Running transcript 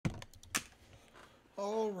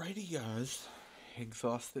Alrighty, guys.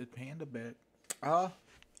 Exhausted Panda bit. Uh,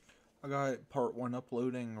 I got part one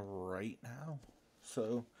uploading right now.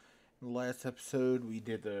 So, in the last episode, we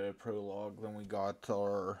did the prologue, then we got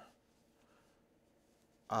our,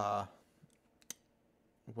 uh,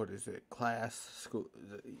 what is it? School,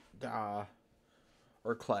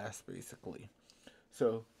 our class, basically.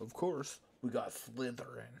 So, of course, we got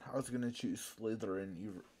Slytherin. I was gonna choose Slytherin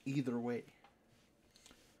either way.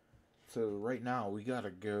 So, right now, we gotta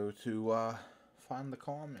go to, find the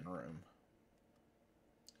common room.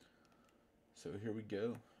 So here we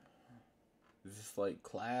go. Is this like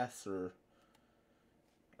class or...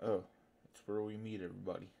 Oh, it's where we meet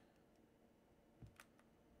everybody.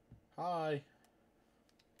 Hi.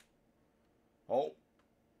 Oh,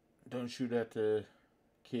 don't shoot at the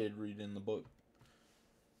kid reading the book.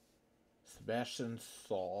 Sebastian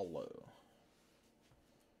Solo.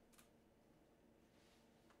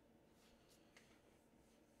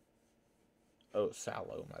 Oh,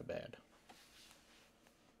 Sallow, my bad.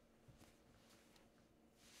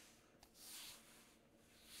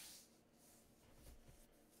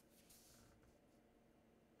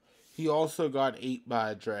 He also got ate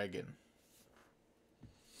by a dragon.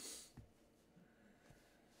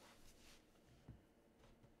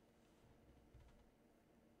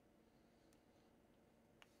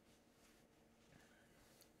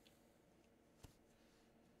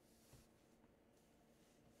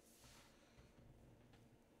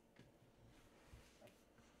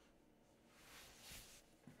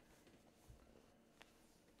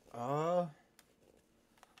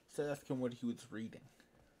 Let's ask him what he was reading.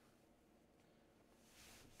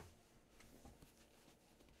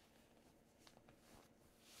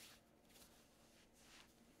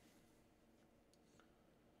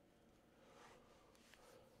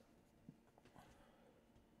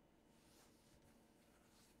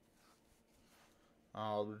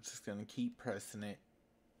 Oh, we're just gonna keep pressing it.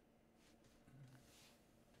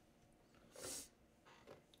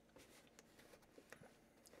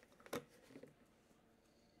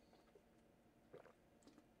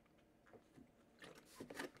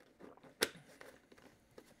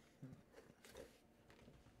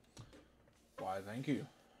 Why, thank you.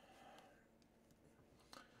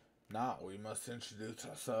 Now we must introduce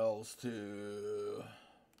ourselves to...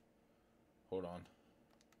 Hold on.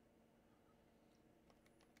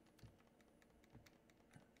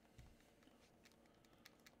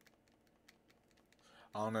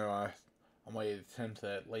 I don't know, I might attempt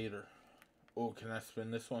that later. Oh, can I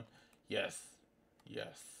spin this one? Yes.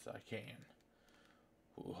 Yes, I can.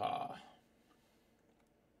 Hoo-ha.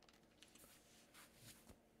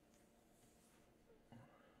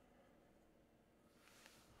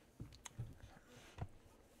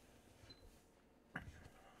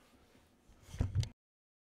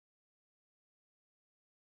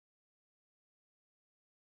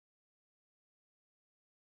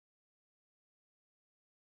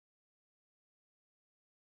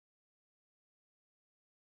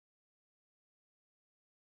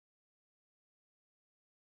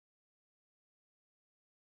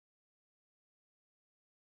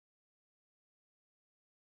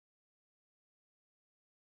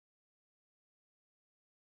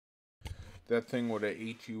 That thing would have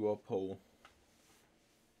ate you up whole.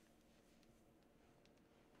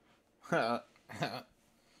 Ha ha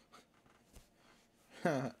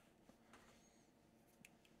ha.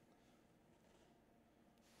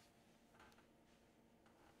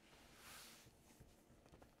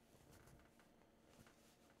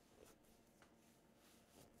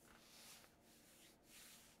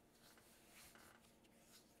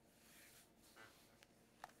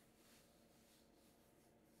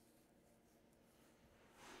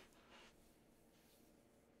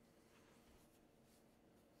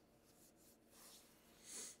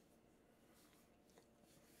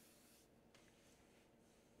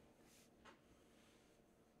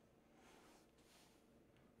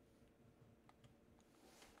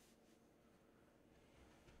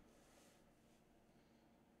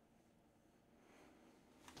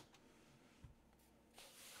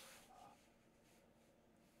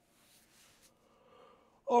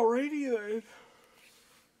 Alrighty then.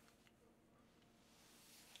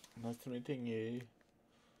 Nice meeting you.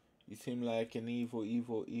 You seem like an evil,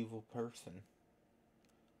 evil, evil person.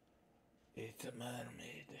 It's a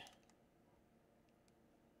mermaid.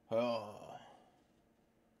 Oh.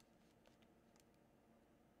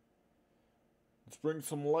 Let's bring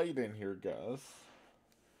some light in here, guys.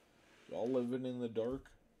 Y'all living in the dark?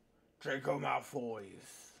 Draco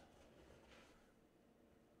Malfoys.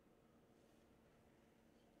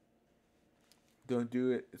 Don't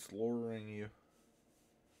do it. It's luring you.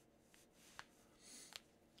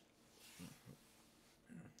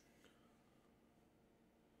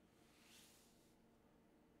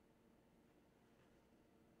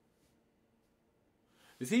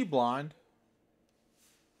 Is he blind?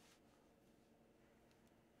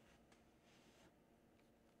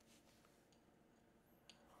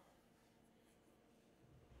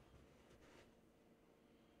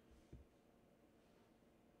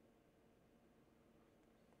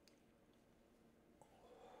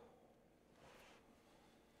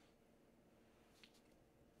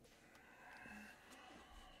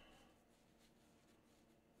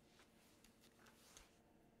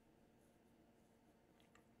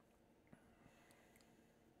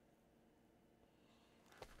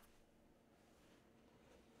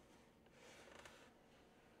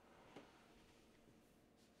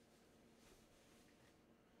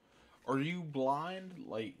 Are you blind?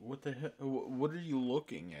 Like, what the hell? What are you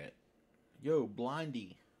looking at? Yo,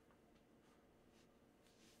 blindy.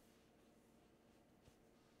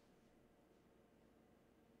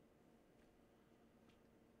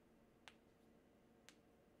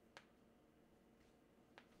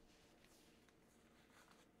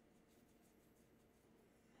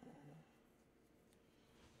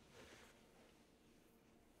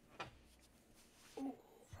 Oh,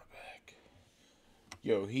 my back.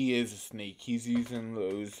 Yo, he is a snake. He's using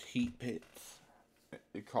those heat pits.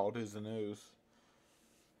 It called his nose.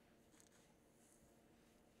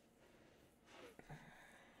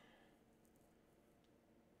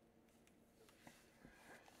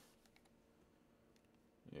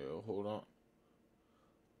 Yo, hold on.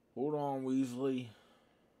 Hold on, Weasley.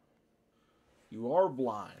 You are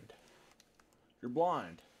blind. You're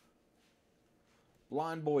blind.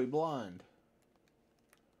 Blind boy, blind.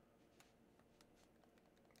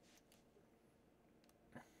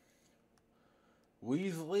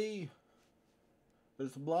 Weasley.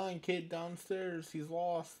 There's a blind kid downstairs. He's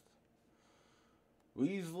lost.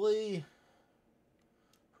 Weasley.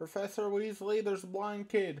 Professor Weasley, there's a blind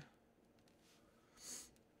kid.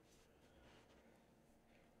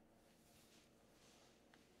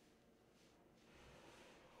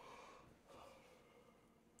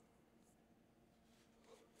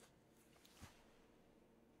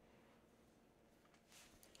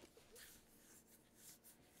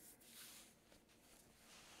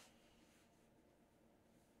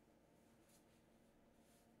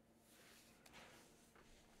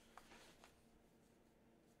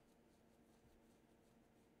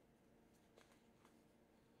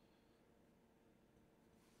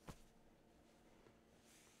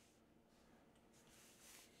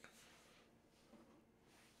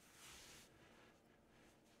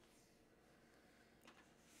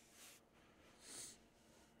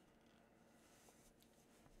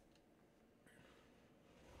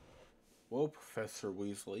 Well, Professor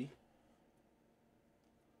Weasley.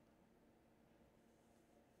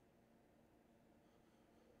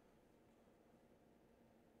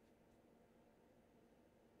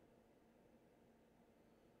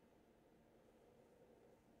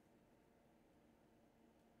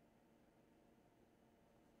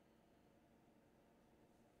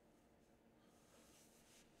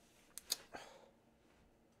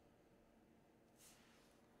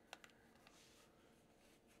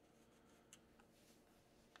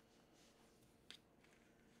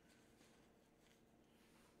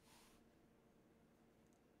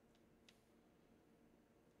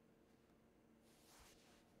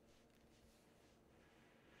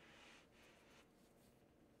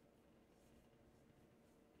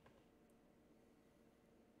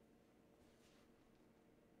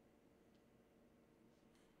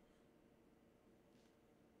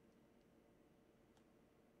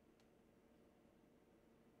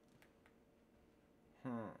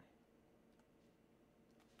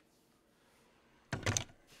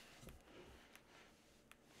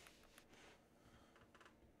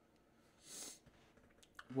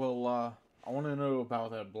 Well, I want to know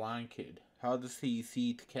about that blind kid. How does he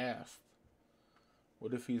see to cast?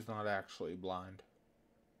 What if he's not actually blind?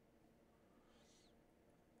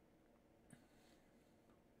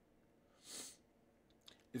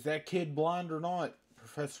 Is that kid blind or not,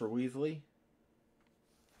 Professor Weasley?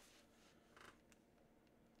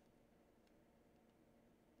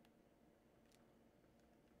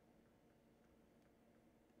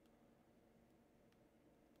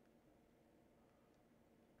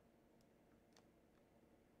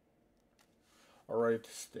 Alright, the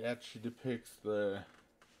statue depicts the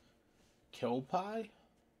Kelpie,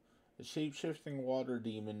 a shape-shifting water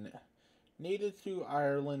demon native to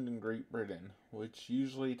Ireland and Great Britain, which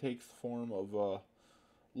usually takes the form of a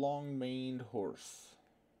long-maned horse.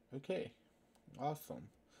 Okay, awesome.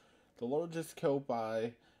 The largest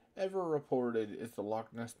Kelpie ever reported is the Loch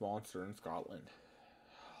Ness Monster in Scotland.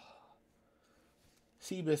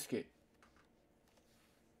 Seabiscuit.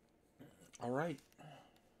 Alright.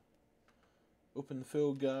 Open the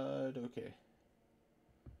field guide. Okay.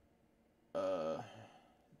 Uh,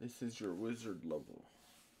 this is your wizard level.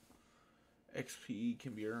 XP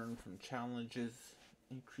can be earned from challenges,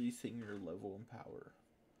 increasing your level and power.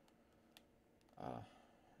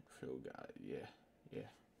 Field guide.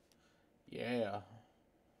 Yeah.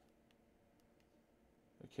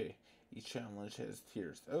 Okay. Each challenge has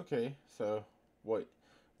tiers. Okay, so what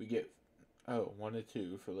we get? Oh, 1 to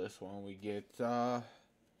 2 for this one. We get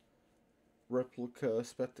replica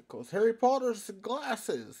spectacles. Harry Potter's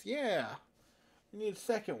glasses. Yeah. We need a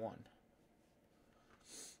second one.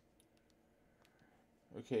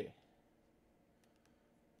 Okay.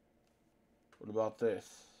 What about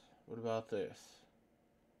this? What about this?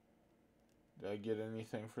 Did I get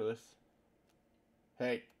anything for this?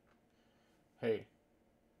 Hey. Hey.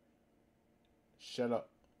 Shut up.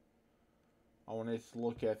 I wanted to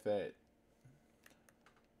look at that.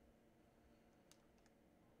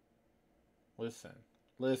 Listen.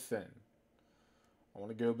 Listen. I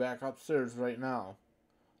want to go back upstairs right now.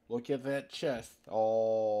 Look at that chest.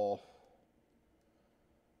 Oh.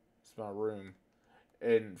 It's my room.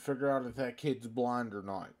 And figure out if that kid's blind or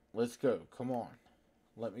not. Let's go. Come on.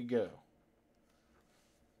 Let me go.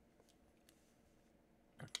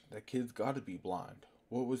 That kid's got to be blind.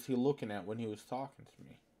 What was he looking at when he was talking to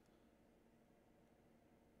me?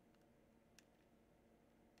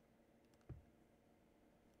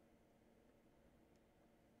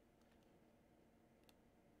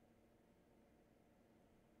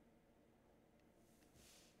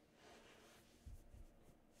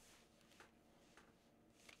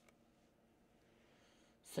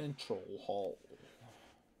 Central Hall.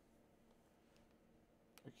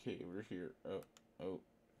 Okay, we're here. Oh.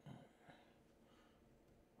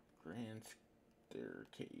 Grand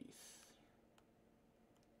staircase.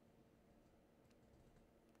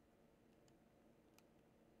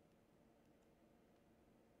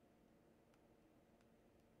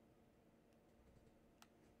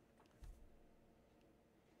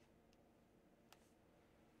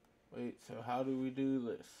 Wait, so how do we do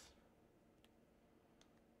this?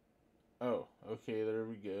 Oh, okay, there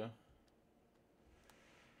we go.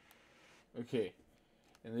 Okay,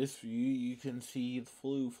 in this view, you can see the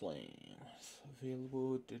flue flames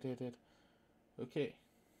available. Okay.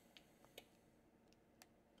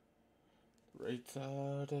 Right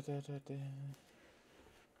side.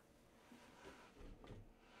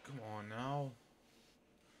 Come on now.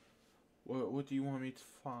 What do you want me to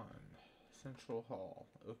find? Central Hall.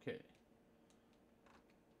 Okay.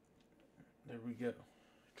 There we go.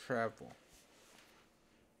 Travel.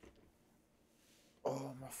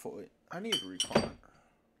 Oh, my foot. I need a recon.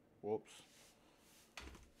 Whoops.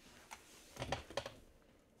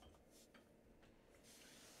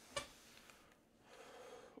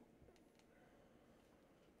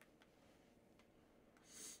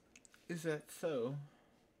 Is that so?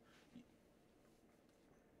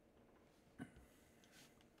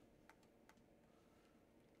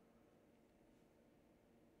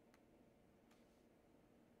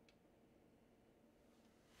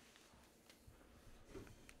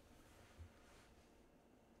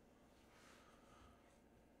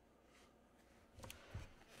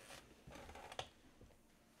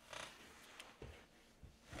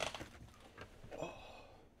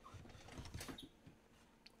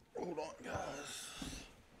 Hold on, guys.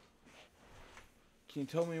 Can you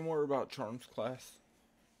tell me more about Charms class?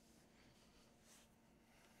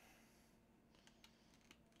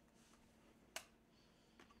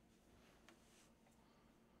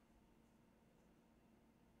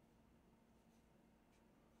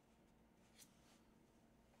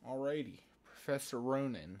 Alrighty. Professor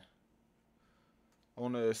Ronin. I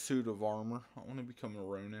want a suit of armor. I want to become a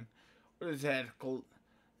Ronin.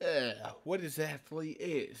 What exactly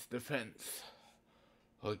is defense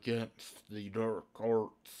against the dark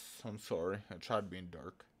arts? I'm sorry. I tried being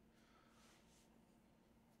dark.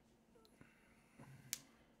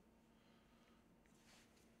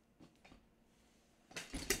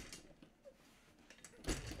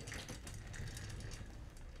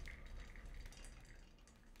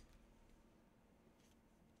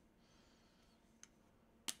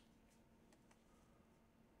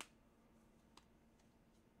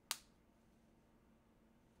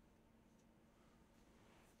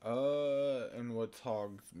 And what's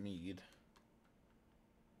Hogsmeade?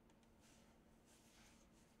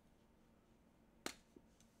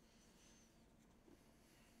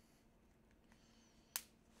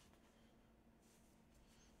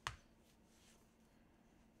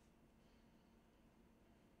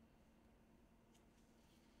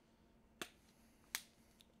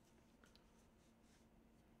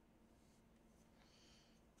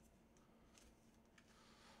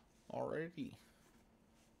 Alrighty.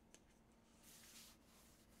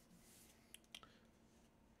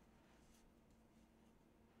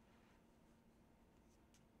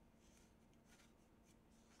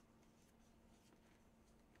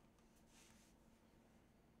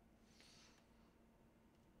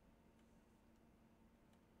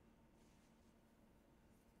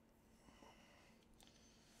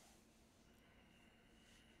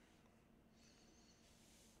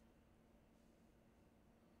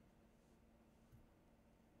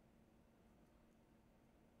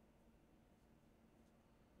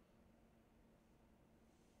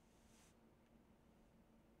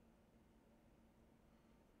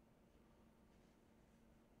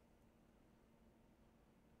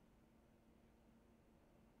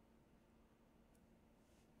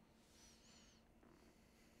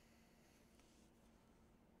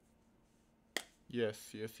 Yes,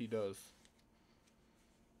 yes, he does.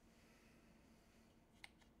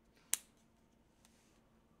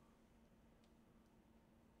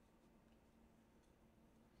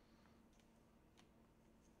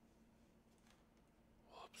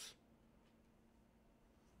 Whoops.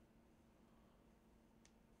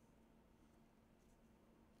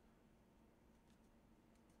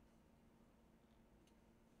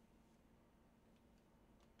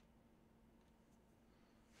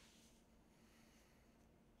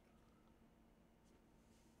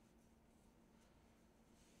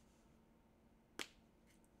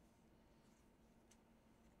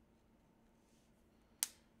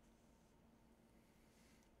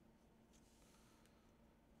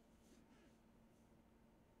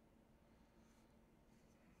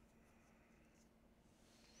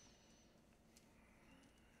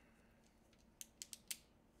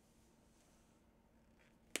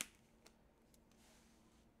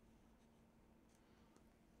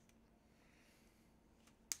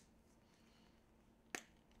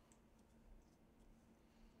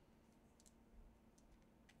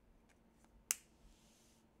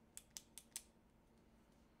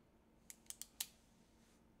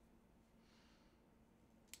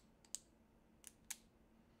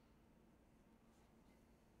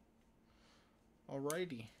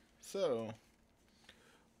 Alrighty. So,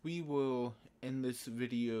 we will end this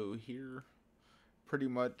video here. Pretty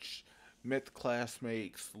much met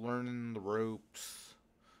classmates, learning the ropes.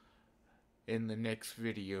 In the next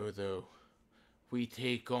video, though, we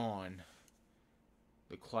take on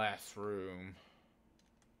the classroom.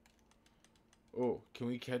 Oh, can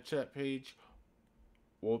we catch that page?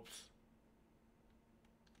 Whoops.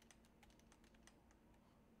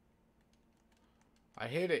 I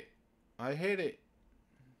hit it. I hit it.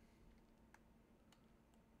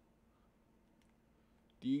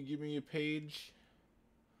 Do you give me a page?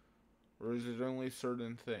 Or is it only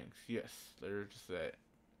certain things? Yes, there's that.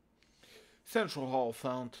 Central Hall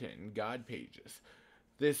Fountain Guide Pages.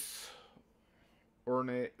 This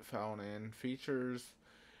ornate fountain features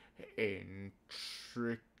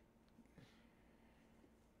intricate.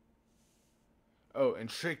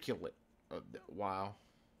 Wow.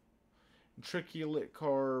 Intricate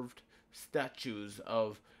carved statues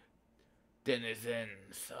of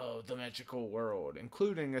denizens of the magical world,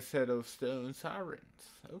 including a set of stone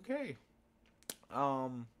sirens. Okay.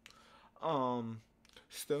 Um,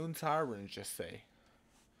 stone sirens, just say.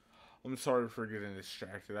 I'm sorry for getting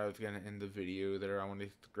distracted. I was gonna end the video there. I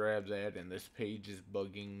wanted to grab that, and this page is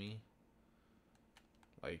bugging me.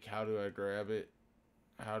 Like, how do I grab it?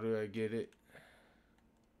 How do I get it?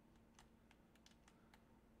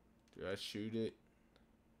 Do I shoot it?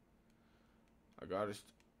 I gotta.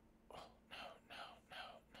 Oh, no.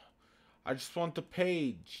 I just want the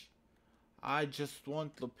page. I just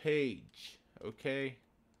want the page. Okay?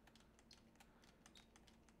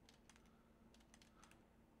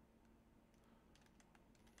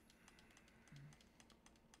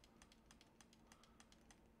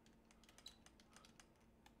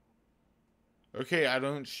 Okay, I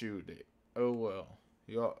don't shoot it. Oh well.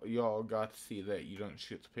 Y'all got to see that you don't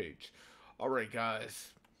shoot the page. Alright,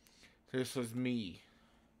 guys. This was me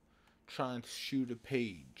trying to shoot a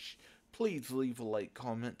page. Please leave a like,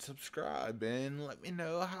 comment, subscribe, and let me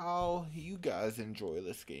know how you guys enjoy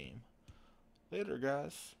this game. Later,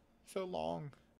 guys. So long.